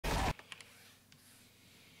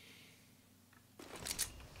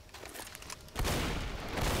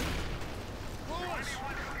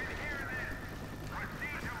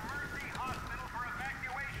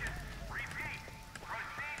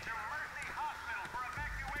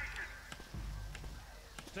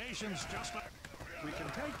Station's just up. We can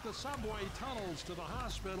take the subway tunnels to the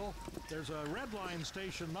hospital. There's a red line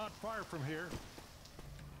station not far from here.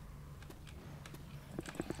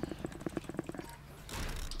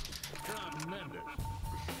 Tremendous.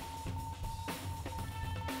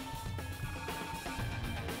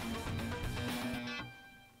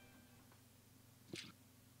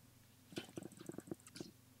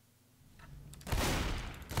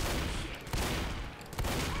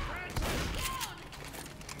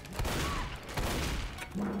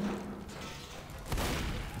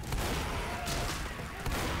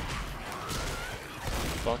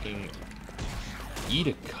 Fucking eat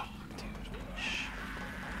a cock, dude.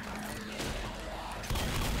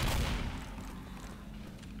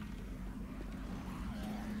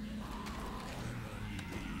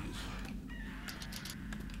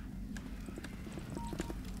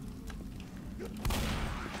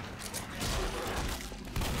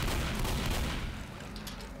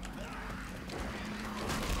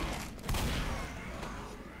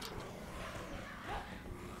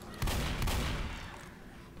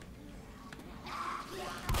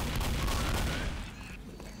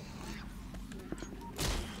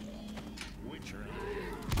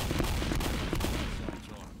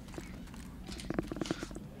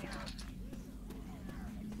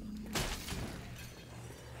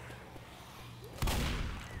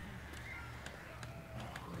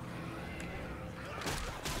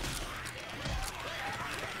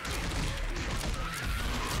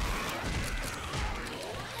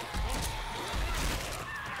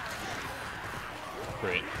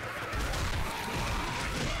 Great.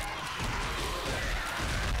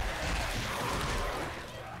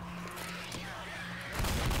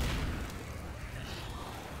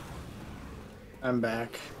 I'm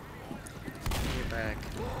back. You're back.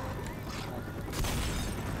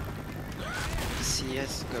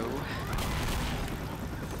 CS:GO.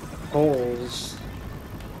 Holes.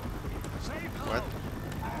 What?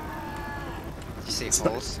 Did you say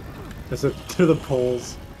holes? Is it to the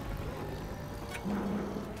poles?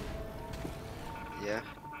 Yeah.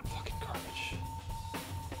 Fucking garbage.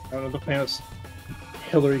 I don't know, the famous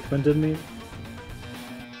Hillary Clinton meme.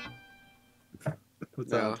 With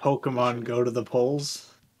the No. Pokemon go to the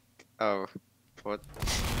polls. Oh. What?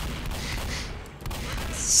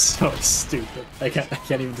 So stupid. I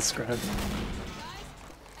can't even describe it.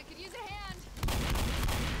 I could use a hand.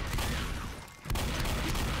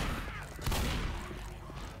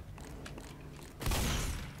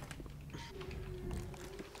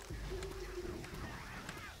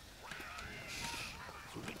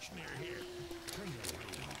 Switch near here.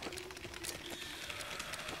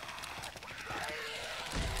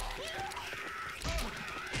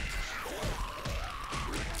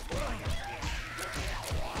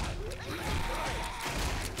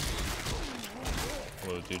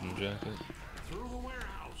 Hello, dude in jacket. Through the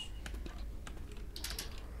warehouse.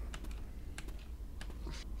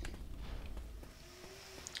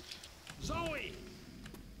 Zoe!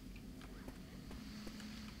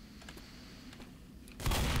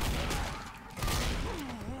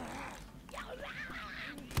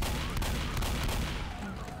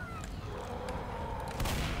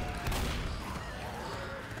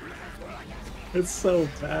 It's so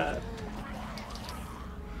bad.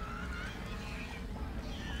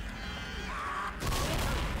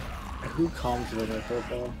 Who commented on my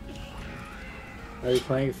profile? Are you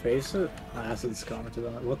playing Face It? Acid's commented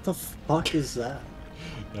on it. What the fuck is that?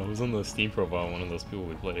 No, it was on the Steam profile, one of those people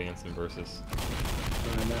we played against in Versus.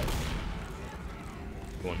 Oh, nice.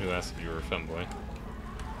 The one who asked if you were a femboy.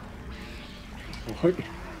 What?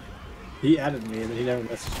 He added me and then he never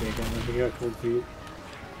messaged me again. I think he got cold feet.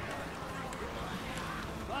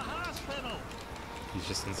 The hospital! He's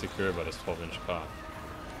just insecure about his 12-inch cock.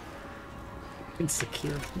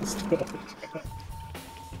 Insecure.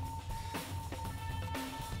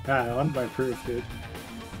 Ah, I want my proof, dude.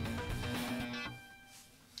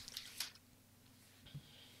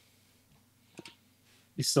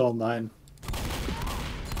 He's still online.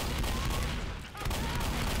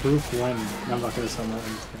 Proof when? I'm not gonna send that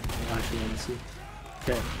one. I actually want to see.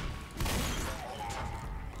 Okay.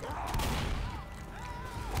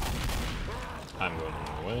 I'm going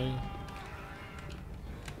on my way.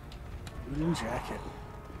 Blue jacket.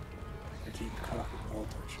 I keep cock all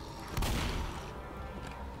touch.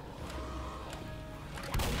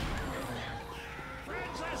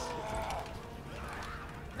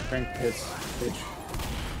 Frank Pitts, bitch.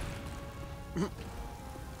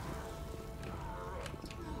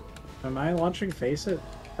 Am I launching Face It?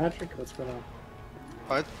 Patrick, what's going on?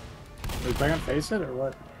 What? Are we playing on Face It or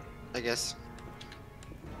what? I guess.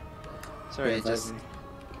 Sorry, Yeah, just...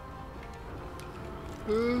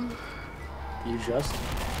 You just?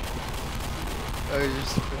 I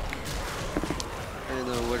don't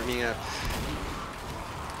know, warming up.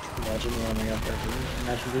 Imagine warming up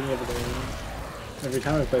imagine being able to every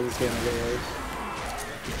time I play this game I get worse.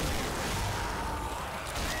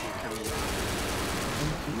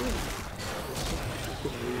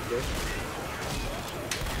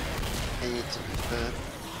 I need to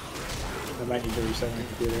I might need to reset my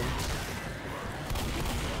computer.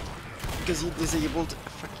 because you disabled a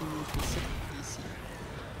fucking PC.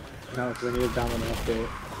 No, because I need to download an update.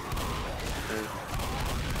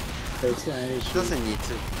 Basically, I need to... Doesn't need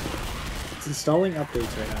to. It's installing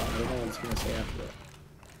updates right now. I don't know what it's going to say after that.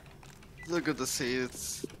 It's not gonna say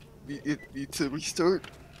it needs to restart.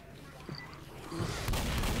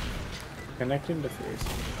 Connecting to face.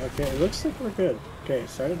 Okay, it looks like we're good. Okay,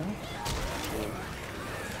 start it now.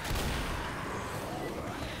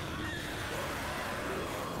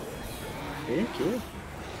 Thank you.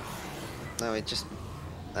 No, it just...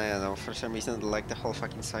 I don't know, for some reason I like the whole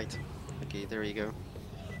fucking site. Okay, there you go.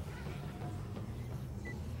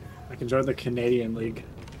 I can join the Canadian League.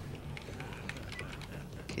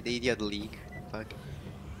 Canadian League. Fuck.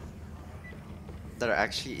 There are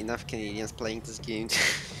actually enough Canadians playing this game to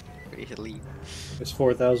create a league. It's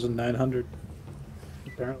 4,900.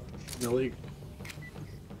 Apparently, in the league.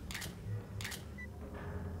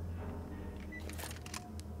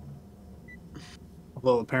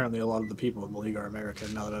 Although apparently a lot of the people in the league are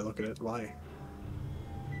American, now that I look at it. Why?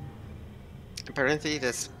 Apparently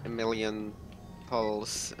there's a million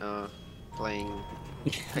Poles playing.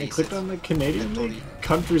 I clicked on the Canadian Italy. League.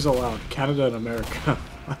 Countries allowed. Canada and America.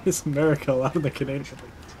 Why is America allowed in the Canadian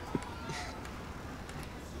League?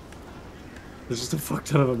 There's just a fuck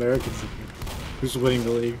ton of Americans in here. Who's winning the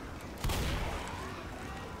league?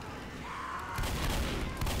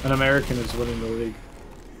 An American is winning the league.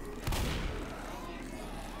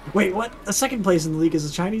 Wait, what? The second place in the league is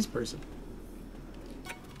a Chinese person.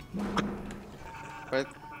 What?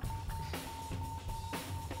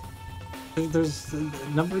 There's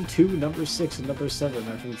number 2, number 6, and number 7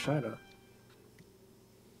 are from China.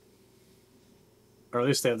 Or at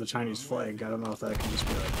least they have the Chinese flag. I don't know if that can just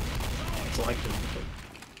be like selected. But...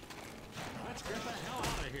 Let's get the hell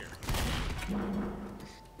out of here.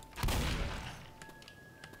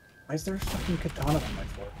 Why is there a fucking katana on my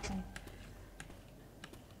fork?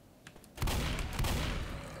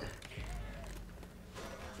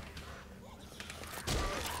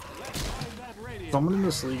 Someone in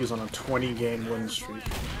this league is on a 20-game win streak.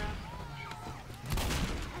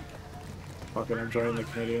 Fucking, I'm joining the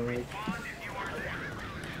Canadian League.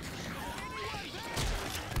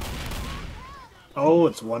 Oh,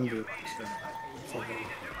 it's Wonder.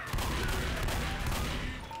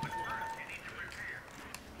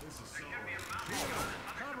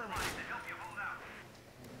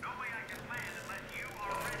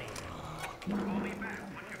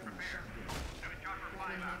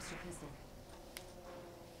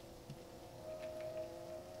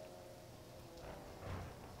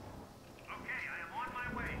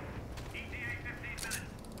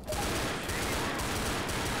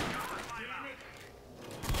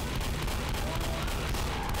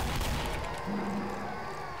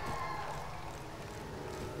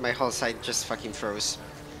 My whole site just fucking froze.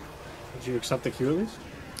 Did you accept the queue at least?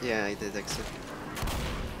 Yeah, I did exit.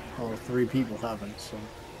 Oh, 3 people haven't, so...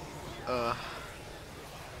 Oh.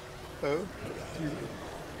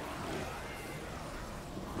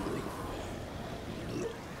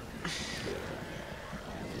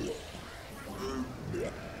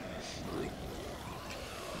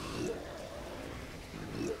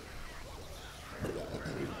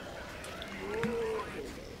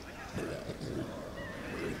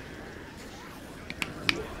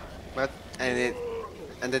 What? And it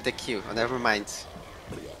ended the queue. Oh, never mind.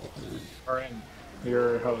 Alright.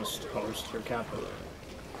 Your host, your captain.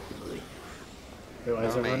 Wait, why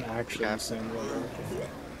is No, everyone mate, actually cap. saying what?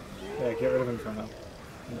 Yeah, get rid of him for now.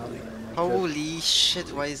 Holy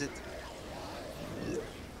shit, why is it?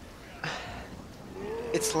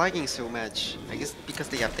 It's lagging so much. I guess because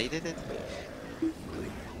they updated it?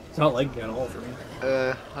 It's not like at all for me.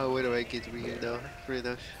 How do I get rid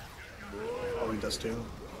of? Oh, he does too.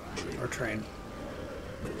 Or train.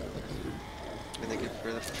 I'm gonna get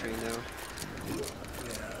rid of the train now.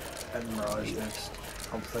 Yeah, and Mirage next.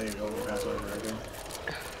 I'll play it Overpass over again.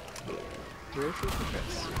 Where's the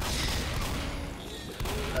best?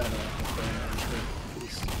 I don't know. I'll play Mirage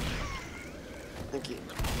first. Thank you.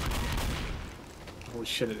 Holy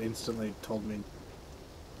shit, it instantly told me.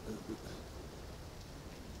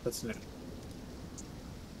 That's new.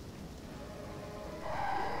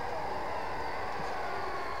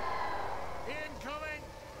 Incoming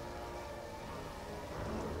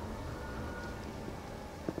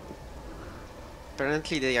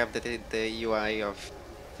Apparently they updated the UI of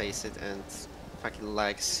Face It and fucking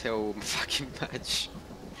lag so fucking much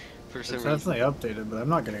for some It's reason. definitely updated, but I'm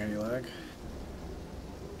not getting any lag.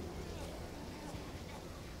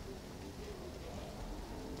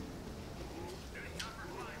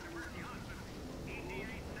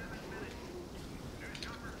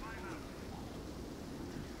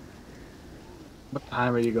 What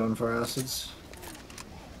time are you going for, Acids?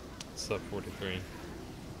 Sub 43.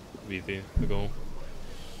 Be the goal.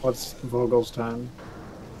 What's Vogel's time?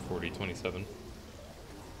 40:27.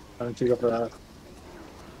 Why don't you go for that?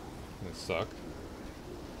 It suck.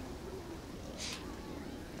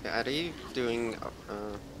 Are you doing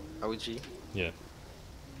OG? Yeah.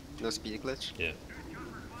 No speed glitch? Yeah.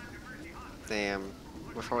 Damn.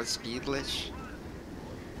 Without speed glitch?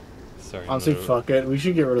 Sorry. Honestly, no. fuck it. We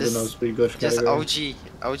should get rid of the no Just- speed glitch Just category.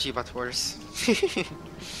 OG but worse.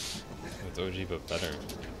 It's OG but better.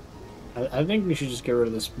 I think we should just get rid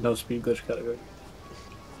of this no speed glitch category.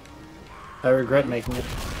 I regret making it.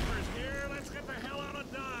 Here, let's get the hell out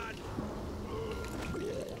of Dodge.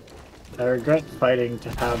 I regret fighting to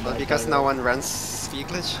have But my because no category. one runs speed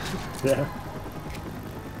glitch? Yeah.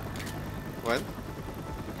 What?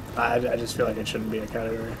 I just feel like it shouldn't be a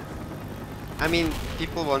category. I mean,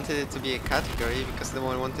 people wanted it to be a category because no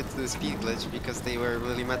one wanted to do speed glitch because they were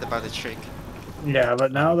really mad about the trick. Yeah,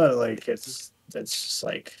 but now that like it's just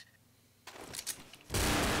like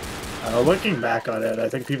looking back on it, I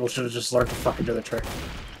think people should have just learned to fucking do the trick.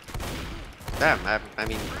 Damn, I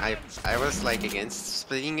mean, I was like against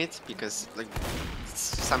splitting it because like it's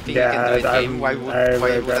something you Yeah, can do in game. Why would I that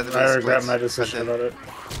be regret split? my But decision then- about it.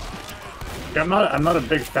 I'm not a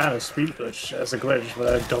big fan of speed glitch as a glitch,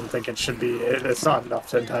 but I don't think it should be. It's not enough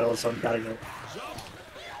to entitle its own category.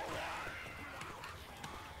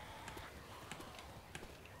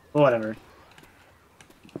 Whatever.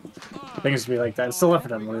 Things be like that. It's still left for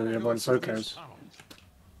them leaderboard, so who cares? I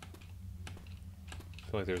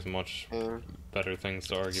feel like there's much Yeah. better things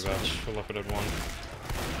to argue about for Left 4 Dead 1.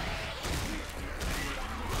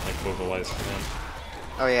 Like vocalized command.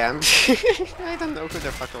 Oh yeah, I don't know who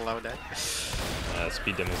the fuck allowed that.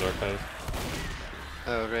 Speed Demos Archive.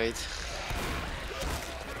 Oh right.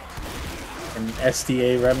 And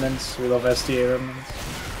SDA remnants. We love SDA remnants.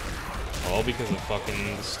 All because of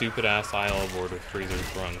fucking stupid ass IL board with freezers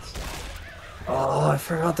runs. Oh, I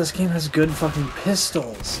forgot this game has good fucking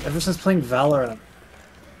pistols. Ever since playing Valorant.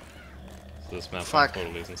 So this map Fuck.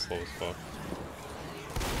 totally isn't slow as fuck.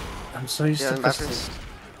 I'm so used Yeah, to and pistols. batteries.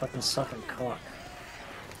 Fucking sucking cock.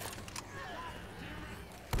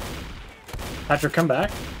 Patrick, come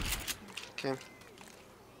back. Okay.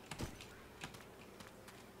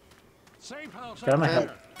 Safe house Get out of my out head.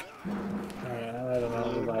 there. I don't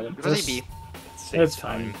know about it. Really This- be. It's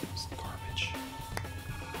fine. It's garbage.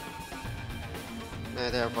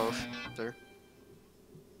 They're both there.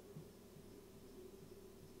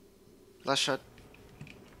 Last shot.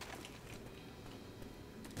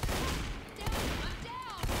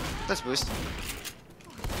 Let's boost.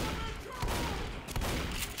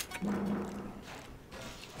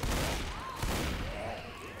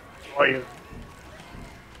 Oh, you.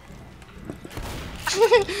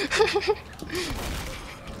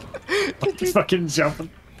 Fucking jumping.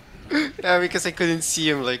 Yeah, because I couldn't see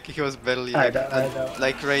him, like he was barely I like, know.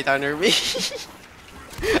 like right under me.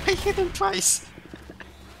 I hit him twice.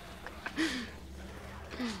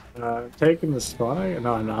 Taking the spy?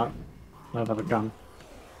 No, I'm not. I don't have a gun.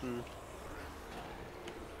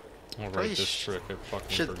 I'll Probably write this trick, I fucking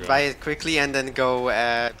Should forgot. buy it quickly and then go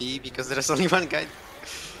B because there's only one guy.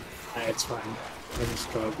 It's fine. I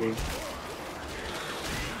just go B.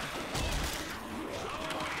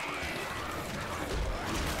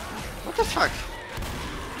 What the fuck?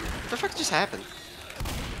 What the fuck just happened?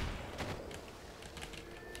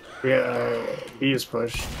 Yeah, B is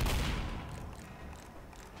pushed.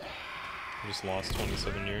 I just lost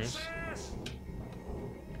 27 years.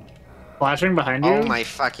 Flashing behind you? Oh my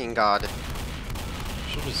fucking god.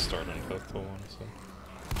 Should just start on Coastal, honestly.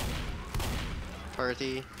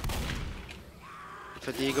 Party.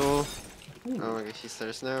 Fadigo. Oh my gosh, he's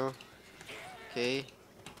stairs now. Okay.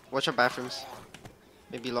 Watch our bathrooms.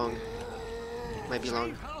 Maybe long. Might be long.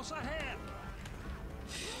 Safe house ahead.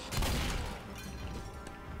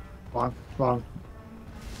 Long.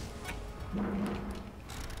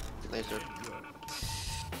 Later.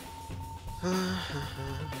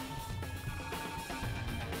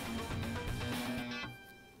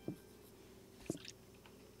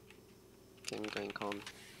 Okay, I'm going calm.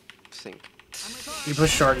 Think. You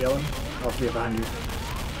push short, yelling. I'll be behind you.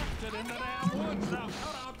 Get in the damn woods now.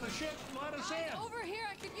 Cut out the shit and let us in. Over here,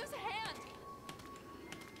 I could use a hand.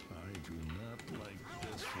 I do not like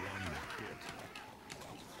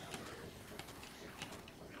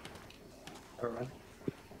Alright.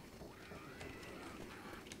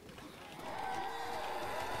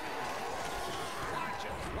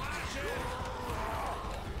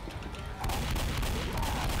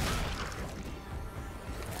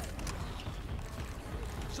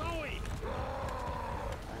 Zoe!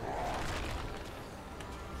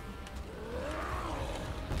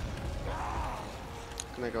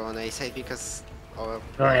 Gonna go on A side because our Oh,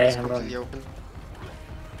 yeah, is I'm completely going. open.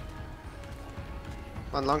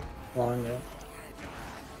 One long. Long, yeah.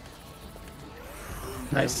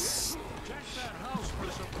 Nice. Check that house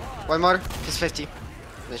for supplies. One more. He's 50.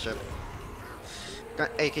 Nice job.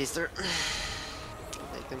 Got AKs there.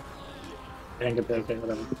 Take them. I didn't get the okay,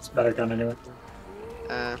 whatever. It's a better gun anyway.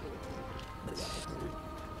 Uh,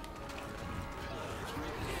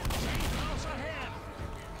 House ahead.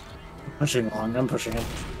 Pushing long, I'm pushing it.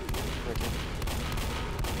 okay.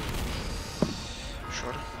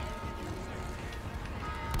 Sure.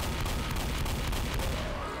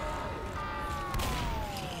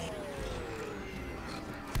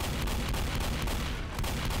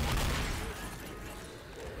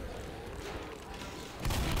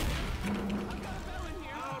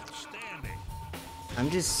 Outstanding. I'm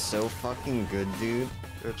just so fucking good, dude.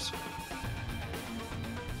 Oops.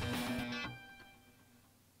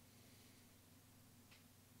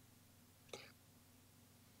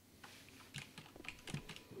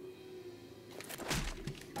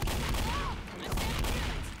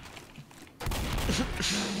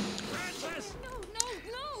 Francis! No,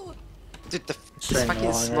 no, no! Dude, the Staying fucking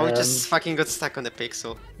long, smoke just fucking got stuck on the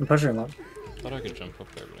pixel. I'm pushing long. Thought I could jump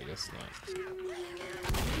up there, but I guess not.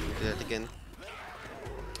 Do that again.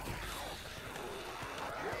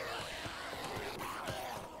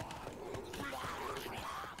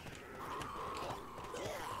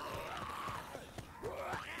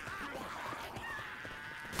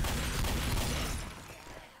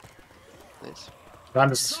 Nice. I'm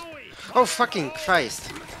just. Zoe! Oh fucking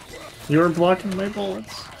Christ! You were blocking my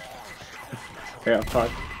bullets. Yeah, fuck.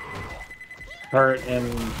 Hurt in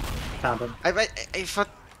cabin.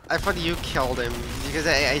 I thought you killed him because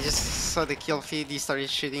I just saw the kill feed. He started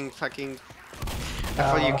shooting fucking. I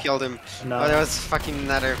thought you killed him. No. But there was fucking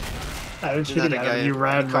another. I was shooting Another at guy him. You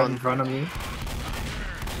ran right in con. front of me.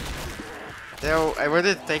 No, I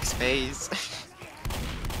wanted to take space.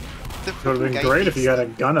 The It would have fucking been guy great if keeps- you had a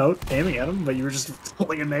gun out aiming at him, but you were just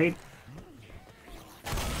holding a nade.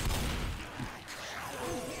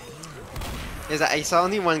 Yes, I saw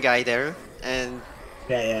only one guy there, and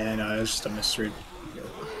Yeah, no, it was just a mystery.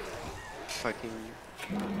 fucking.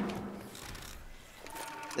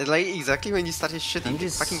 And like exactly when you started shooting, I'm the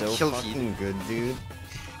just fucking so kill feed fucking good, dude.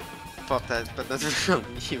 popped that, but not from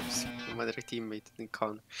me, it was from other teammate in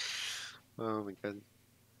con. Oh my god.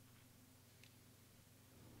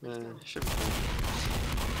 Should be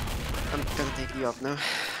fine. I'm gonna take you up now.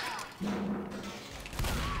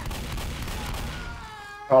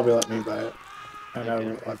 Probably let me buy it. I have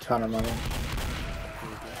Okay. a ton of money.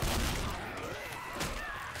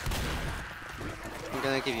 I'm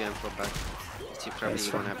gonna give you M4 back. But you probably That's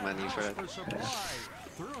don't fine. have money for it. For supplies.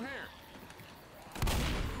 Through here.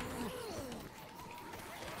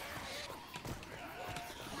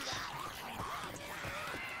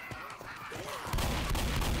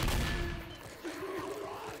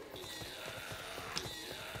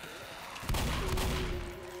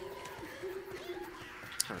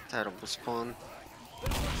 Oh, terrible spawn. This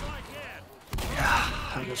looks like it.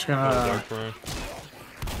 I'm just Oh, gonna dark room.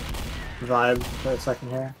 vibe for a second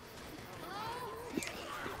here.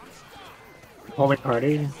 Holding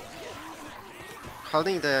party.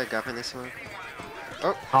 Holding the gap in this one.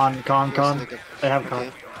 Oh, Con. where's the gap? They have con.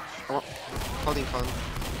 Okay. Come on. Holding con.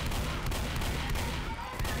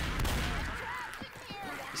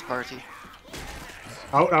 This party.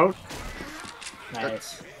 Out.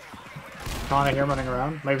 Nice. Con, I hear him running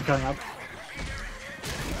around. Maybe coming up.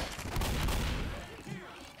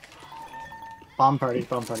 Bomb party.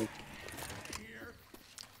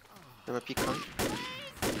 I'm a peek con.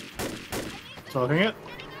 Smoking it.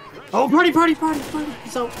 Oh, party!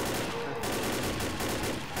 He's out.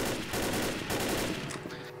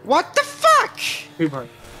 What the fuck? Big party.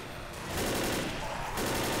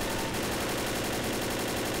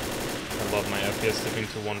 I love my FPS dipping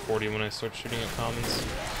to 140 when I start shooting at commons.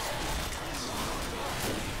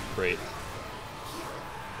 Great.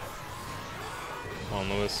 Come on,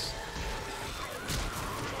 Lewis.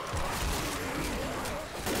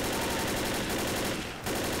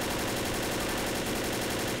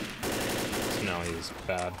 So now he's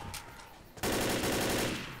bad.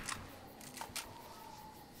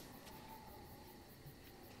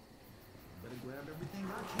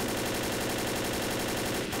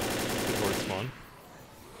 Good word spawn.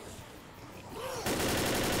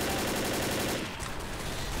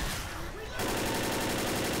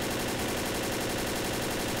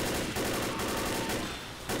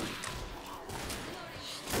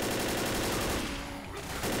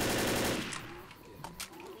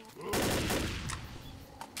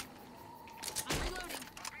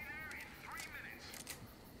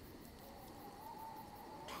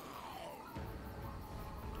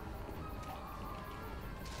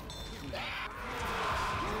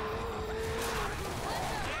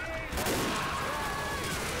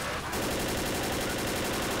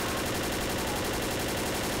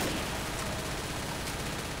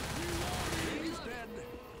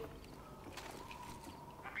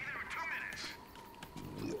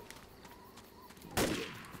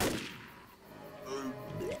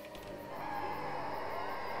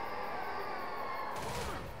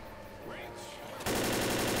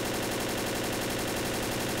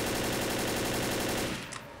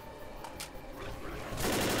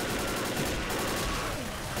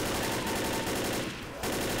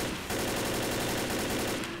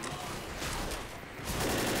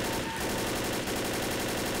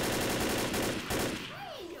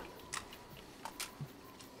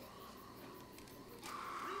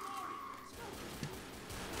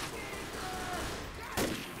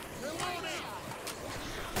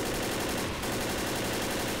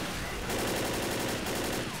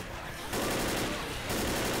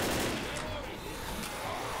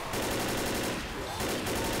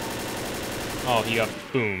 Oh, he got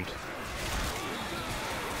boomed.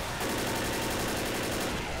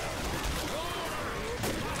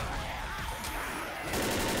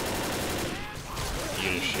 You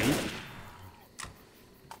gonna shoot?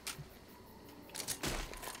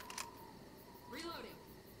 Reloading.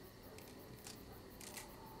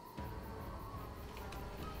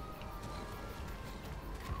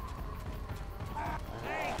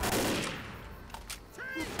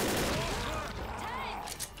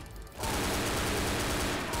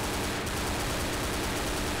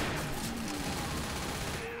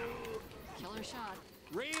 Killer shot.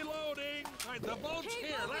 Reloading! Right, the boat's Keep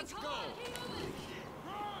here, moving, let's come go! on, keep moving.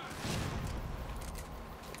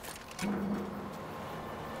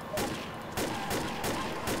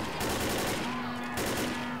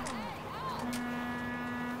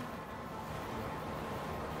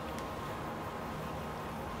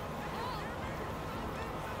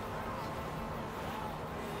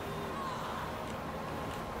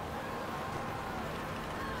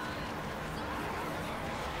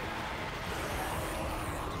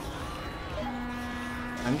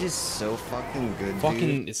 I'm just so fucking good, dude.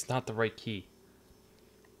 Fucking, it's not the right key.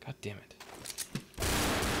 God damn it.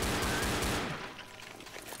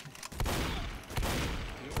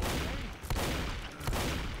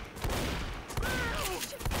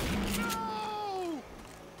 No!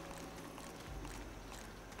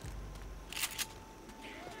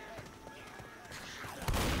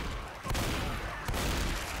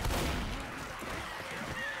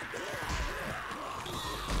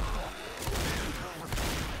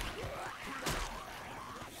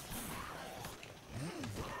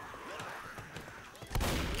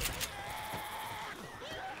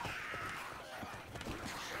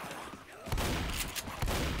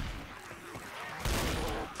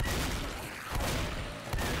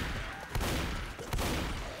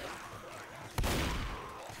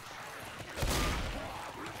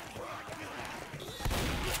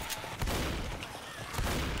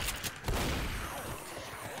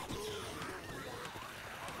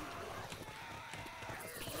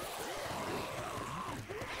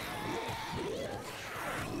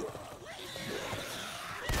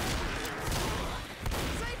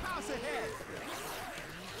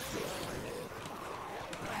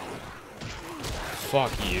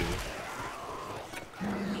 Fuck you.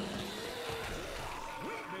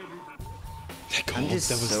 I'm just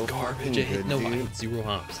That was so garbage. fucking It hit good, no, I dude. hit 0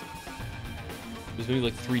 hops. There's maybe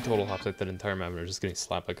like 3 total hops like that entire map, and I was just getting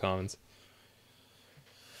slapped by commons.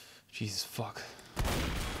 Jesus fuck. I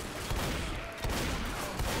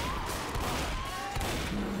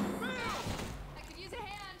could use a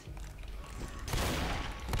hand.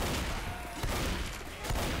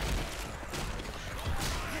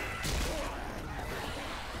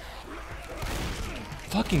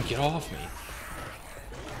 Fucking get off me.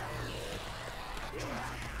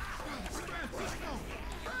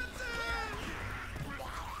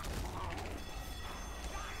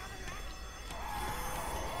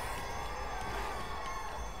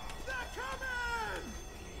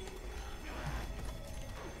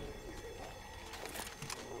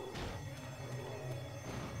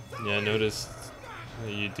 Yeah, I noticed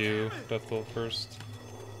that you do Bethel first.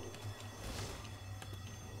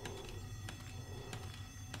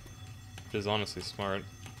 Which is honestly smart.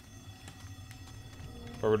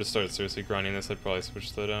 If I were to start seriously grinding this, I'd probably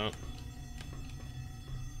switch that out.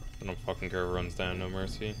 I don't fucking care who runs down, no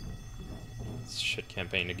mercy. It's a shit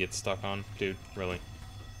campaign to get stuck on. Dude, really.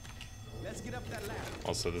 Let's get up that ladder.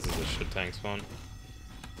 Also, this is a shit tank spawn.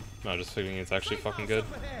 No, just figuring it's actually fucking good.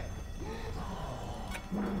 Up ahead.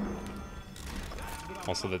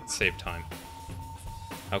 Also, that saved time.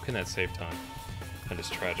 How can that save time? That is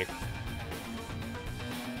tragic.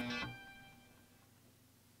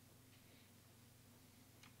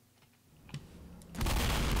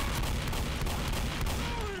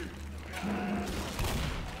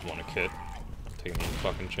 Want a kit? Taking any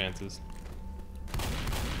fucking chances.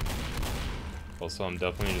 Also, I'm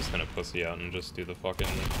definitely just gonna pussy out and just do the fucking...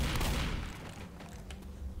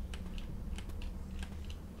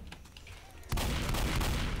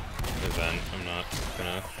 event. I'm not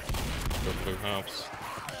gonna go for the hops.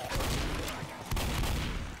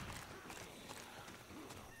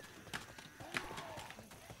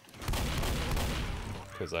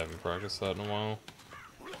 Because I haven't practiced that in a while.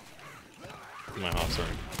 My hops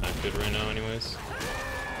aren't that good right now anyways.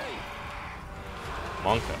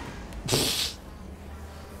 Monka.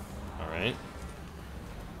 Alright.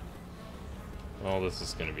 Well, this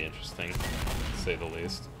is gonna be interesting, to say the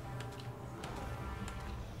least.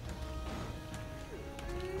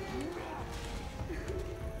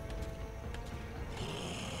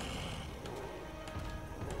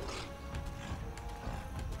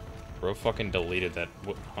 Bro fucking deleted that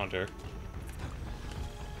hunter.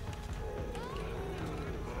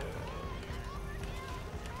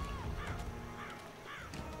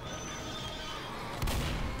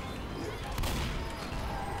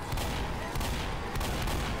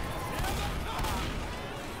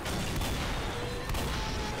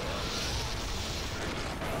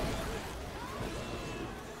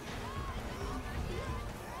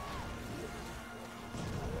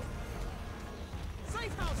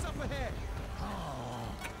 Safe house up ahead.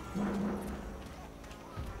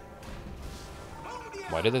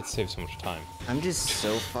 Why did that save so much time? I'm just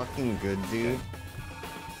so fucking good, dude.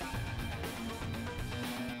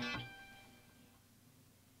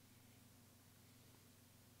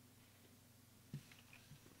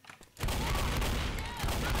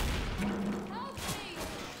 Help me!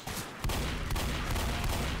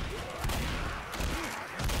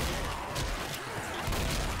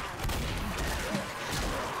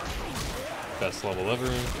 Best level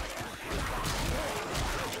ever.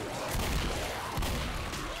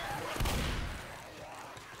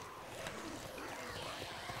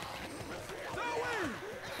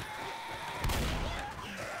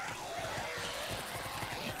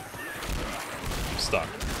 I'm stuck.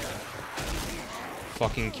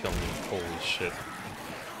 Fucking kill me. Holy shit.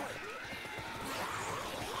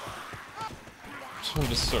 Just wanted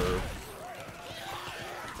to serve.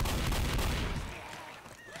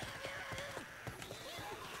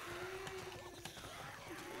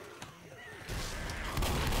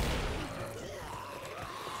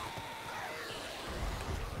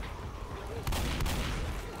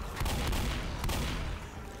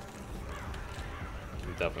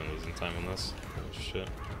 I'm definitely losing time on this. Oh shit.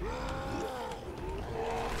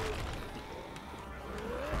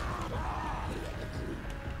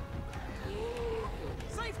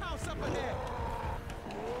 Safe house up ahead.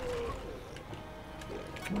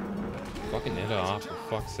 Fucking hit it off, for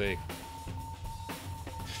fuck's sake.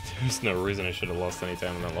 There's no reason I should have lost any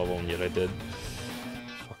time on that level, and yet I did.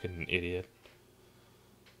 Fucking idiot.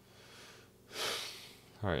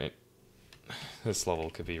 Alright. This level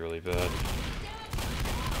could be really bad.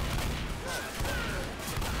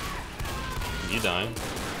 You dying?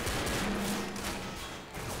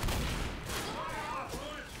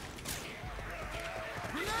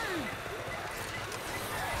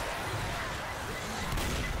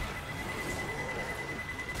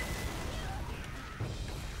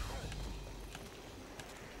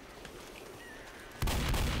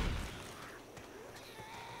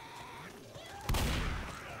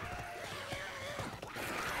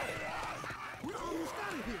 We're almost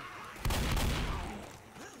out of here.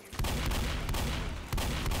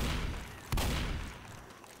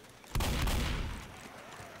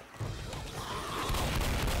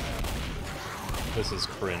 This is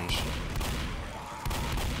cringe.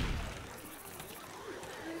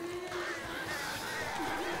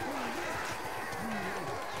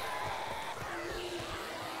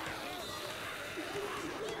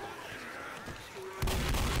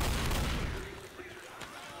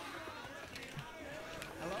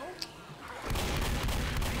 Hello?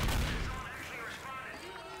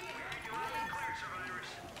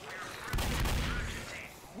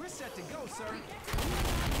 We're set to go, sir.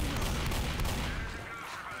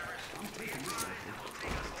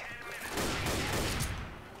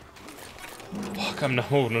 Fuck, I'm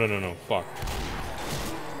no, fuck.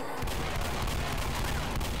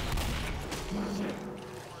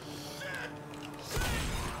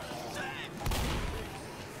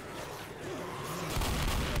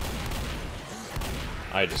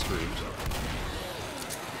 I just screwed.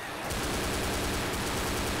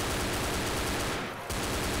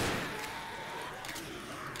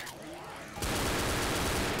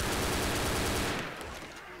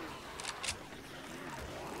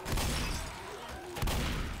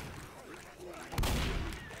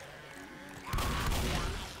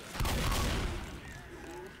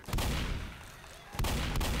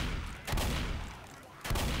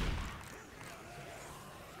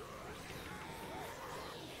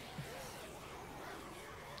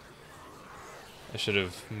 I should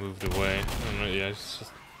have moved away. I don't know, yeah, it's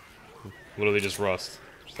just literally just rust.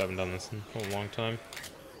 Just haven't done this in a long time.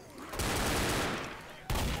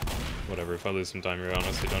 Whatever, if I lose some time here, I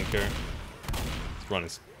honestly don't care. This run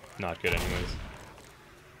is not good anyways.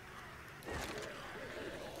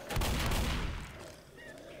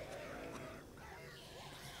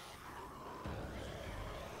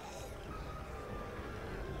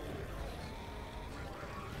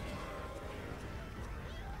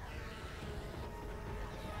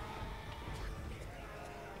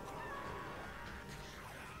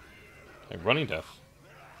 Like running death.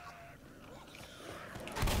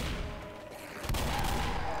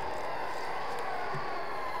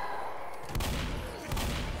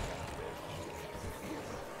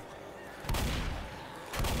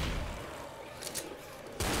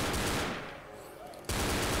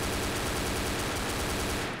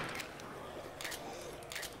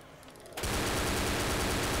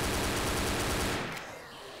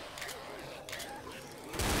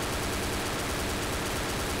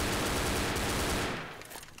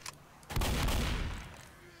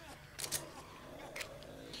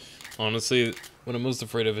 Honestly, what I'm most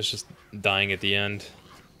afraid of is just dying at the end.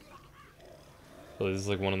 This is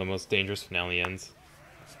like one of the most dangerous finale ends.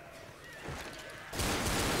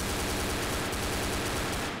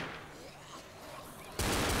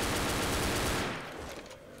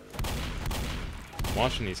 I'm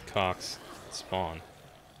watching these cocks spawn.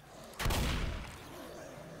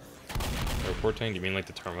 Airport tank? You mean like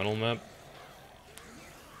the terminal map?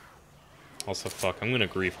 Also, fuck, I'm gonna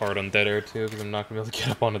grief hard on dead air too, because I'm not gonna be able to get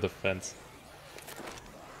up onto the fence.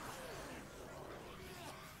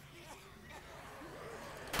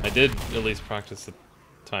 I did at least practice the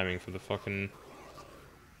timing for the fucking...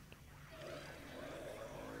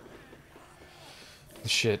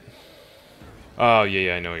 shit. Oh,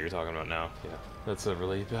 yeah, I know what you're talking about now. Yeah, that's a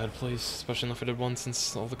really bad place, especially in Left 4 Dead 1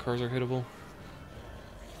 since all the cars are hittable.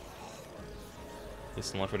 At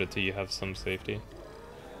least in Left 4 Dead 2 you have some safety.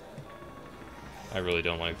 I really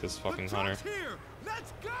don't like this fucking hunter. Here.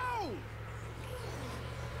 Let's go.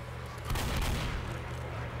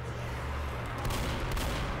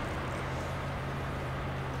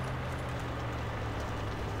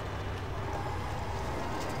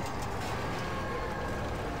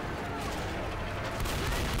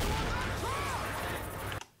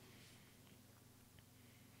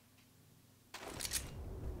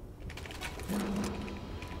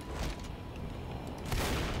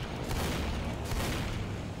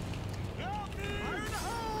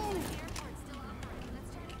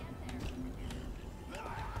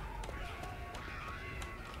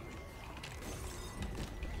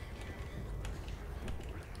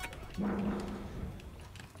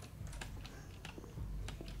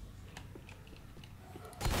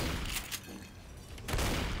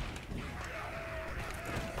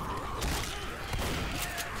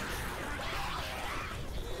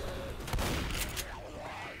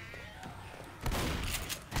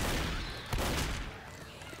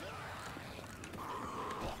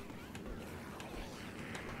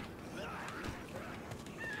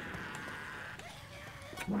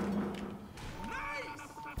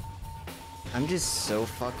 I'm just so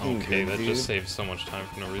fucking Okay, good, that dude. just saves so much time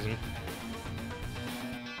for no reason.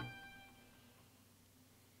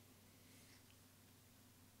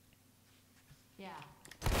 Yeah.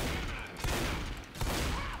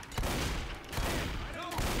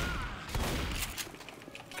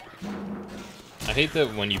 I hate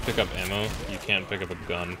that when you pick up ammo, you can't pick up a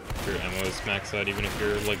gun if your ammo is maxed out, even if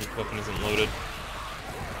your like weapon isn't loaded.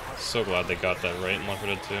 So glad they got that right in Left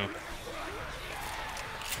 4 Dead 2.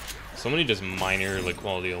 So many just minor like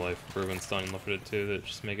quality of life improvements done in Left 4 Dead 2 that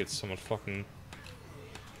just make it so much fucking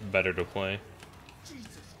better to play. Jesus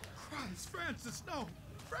Christ, Francis, no,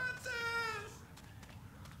 Francis!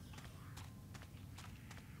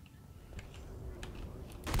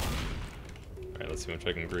 Alright, let's see how much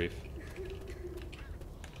I can grief.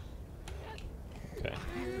 Okay.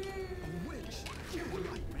 A witch. You were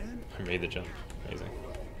right, man. I made the jump. Amazing.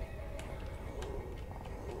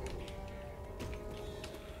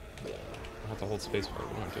 I have to hold space for it.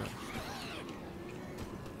 What am I doing?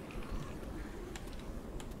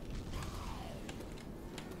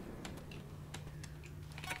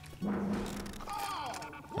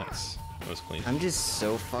 Nice. That was clean. I'm just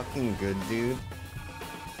so fucking good, dude.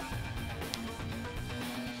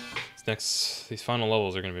 These final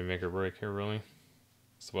levels are going to be make or break here, really.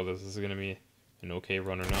 So whether this is going to be an okay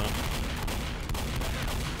run or not.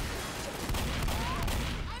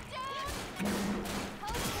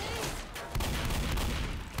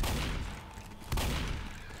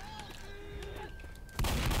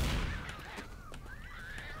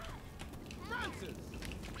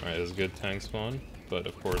 Alright, this is a good tank spawn, but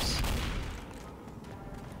of course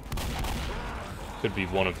could be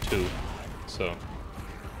one of two, so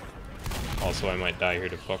also I might die here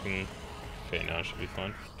to fucking... Okay, now it should be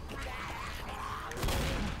fine.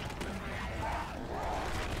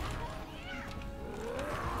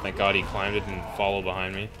 Thank God he climbed it and followed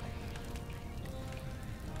behind me.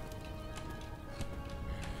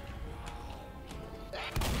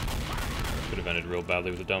 Could have ended real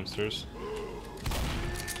badly with the dumpsters.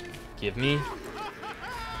 Give me.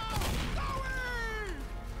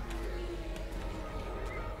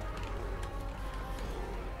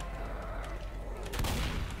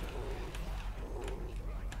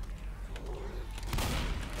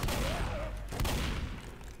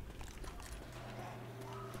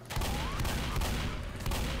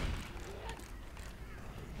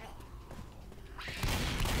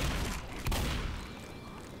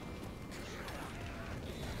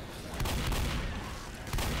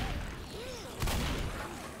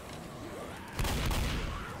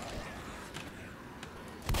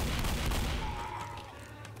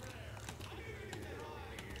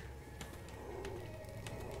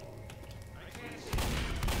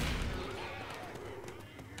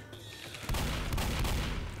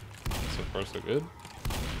 far so good.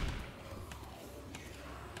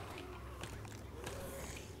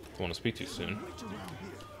 Don't want to speak too soon. Witch around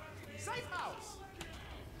here. Safe house.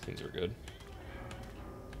 Things are good.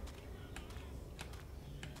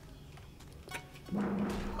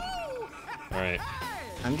 Alright.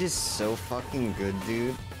 I'm just so fucking good,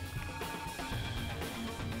 dude.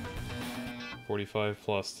 45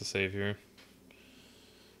 plus to save here.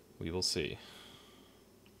 We will see.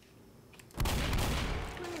 No,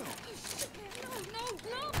 no,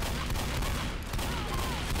 no!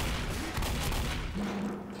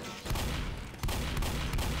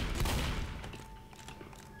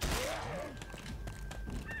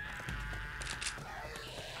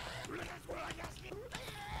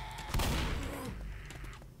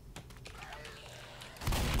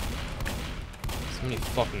 So many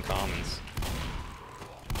fucking commons.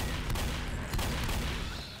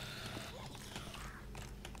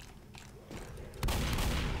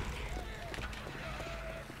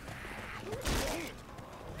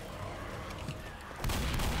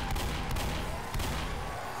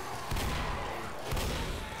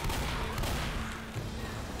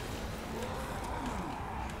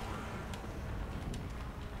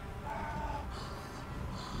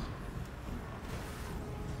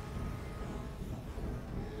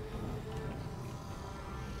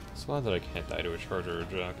 It's glad that I can't die to a charger or a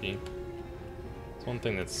jockey. It's one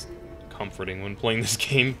thing that's comforting when playing this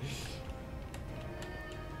game.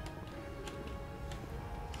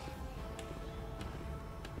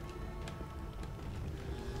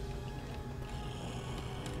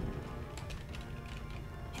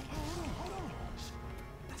 Hold on. Shh.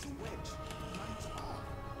 That's a witch. Lights off.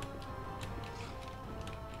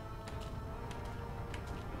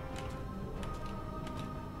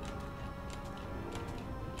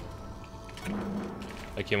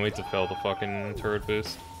 I can't wait to fail the fucking turret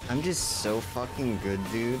boost. I'm just so fucking good,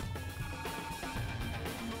 dude.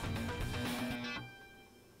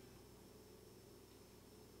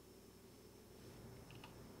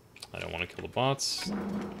 I don't want to kill the bots.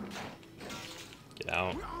 Get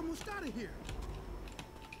out. We're almost out of here.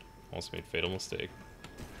 Almost made a fatal mistake.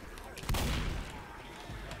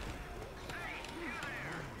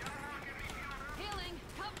 Healing,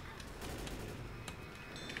 come.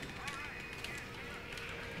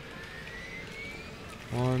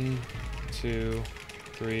 One, 2,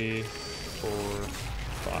 3, 4,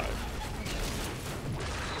 5.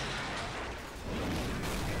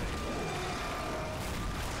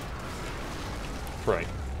 Right.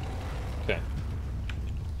 Okay.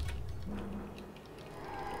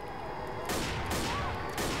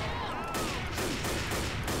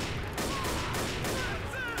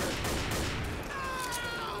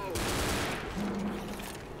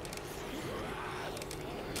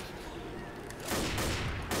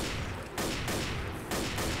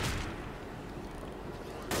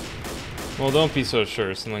 Well, don't be so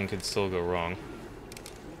sure. Something could still go wrong.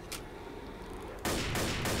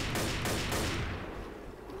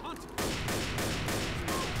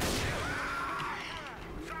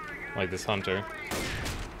 Like this hunter.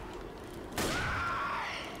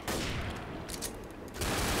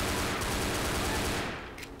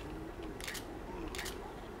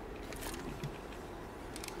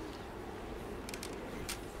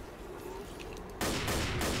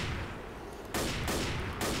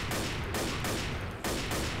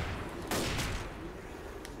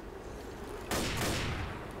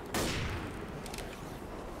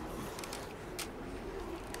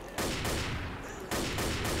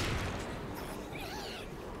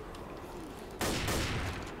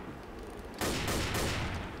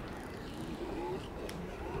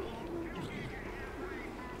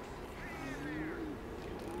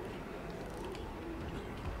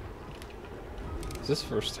 Is this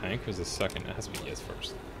first tank or is this second? It has to be yes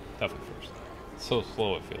first. Definitely first. It's so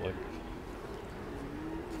slow, I feel like.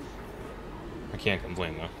 I can't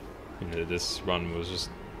complain though. You know, this run was just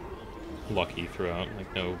lucky throughout.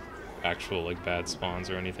 Like no actual like bad spawns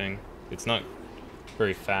or anything. It's not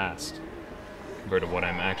very fast compared to what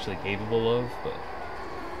I'm actually capable of, but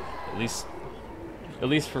at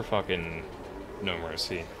least for fucking No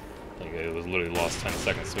Mercy. Like it was literally lost 10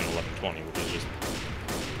 seconds to an 11:20, which is just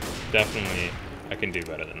definitely. I can do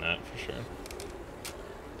better than that, for sure.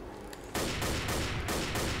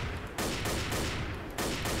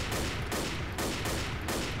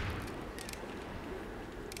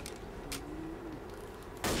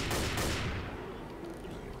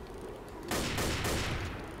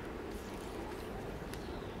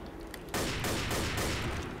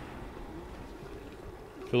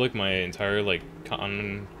 I feel like my entire, like,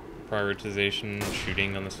 con prioritization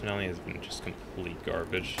shooting on this finale has been just complete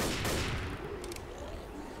garbage.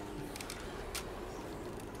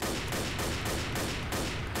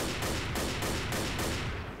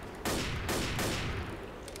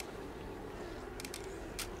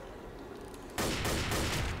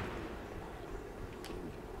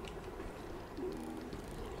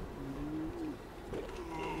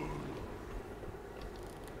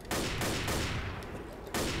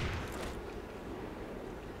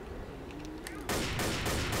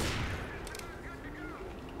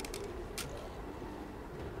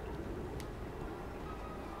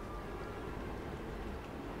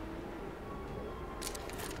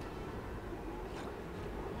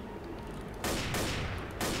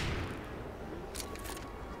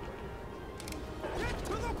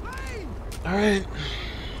 Alright.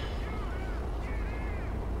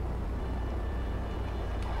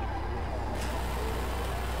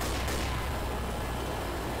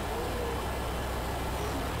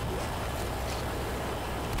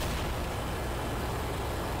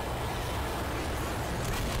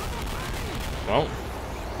 Well,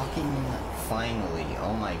 Fucking finally,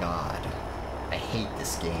 oh my god. I hate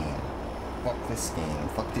this game. Fuck this game.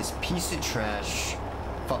 Fuck this piece of trash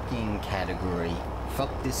fucking category.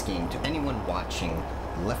 Fuck this game. To anyone watching,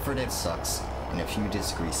 Left 4 Dead sucks, and if you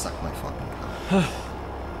disagree, suck my fucking cock.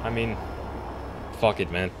 I mean, fuck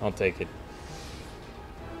it, man. I'll take it.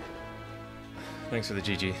 Thanks for the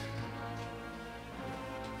GG.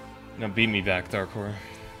 Now beat me back, Darkcore.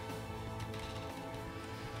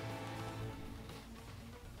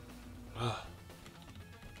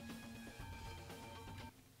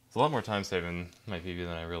 It's a lot more time saving my PB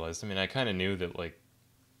than I realized. I mean, I kind of knew that, like,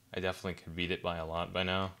 I definitely could beat it by a lot by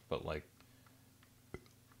now, but, like,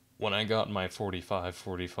 when I got my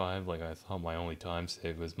 45, like, I thought my only time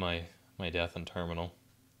save was my death in Terminal.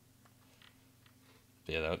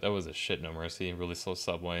 But yeah, that was a shit no mercy, really slow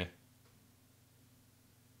subway.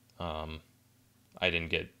 I didn't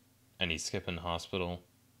get any skip in hospital,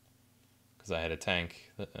 because I had a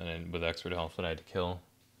tank with expert health that I had to kill.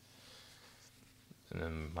 And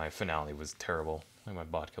then my finale was terrible. Like, my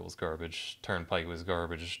bot kill was garbage. Turnpike was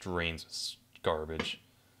garbage. Drains was garbage.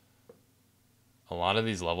 A lot of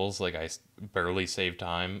these levels, like, I barely saved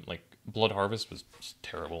time. Like, Blood Harvest was just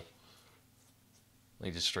terrible.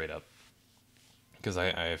 Like, just straight up. Because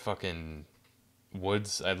I fucking...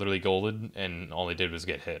 Woods, I literally golded, and all I did was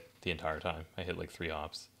get hit the entire time. I hit, like, 3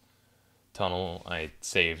 ops. Tunnel, I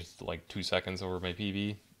saved, like, 2 seconds over my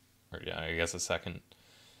PB. Or, yeah, I guess a second.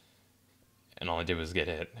 And all I did was get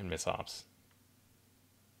hit and miss ops.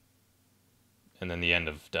 And then the end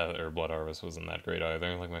of Blood Harvest wasn't that great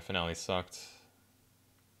either. Like, my finale sucked.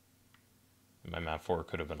 My map 4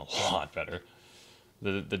 could have been a lot better.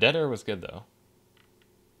 The Dead Air was good, though.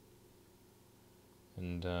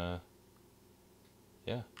 And,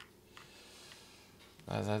 yeah.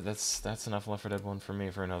 That's enough Left 4 Dead 1 for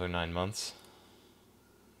me for another 9 months.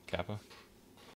 Kappa.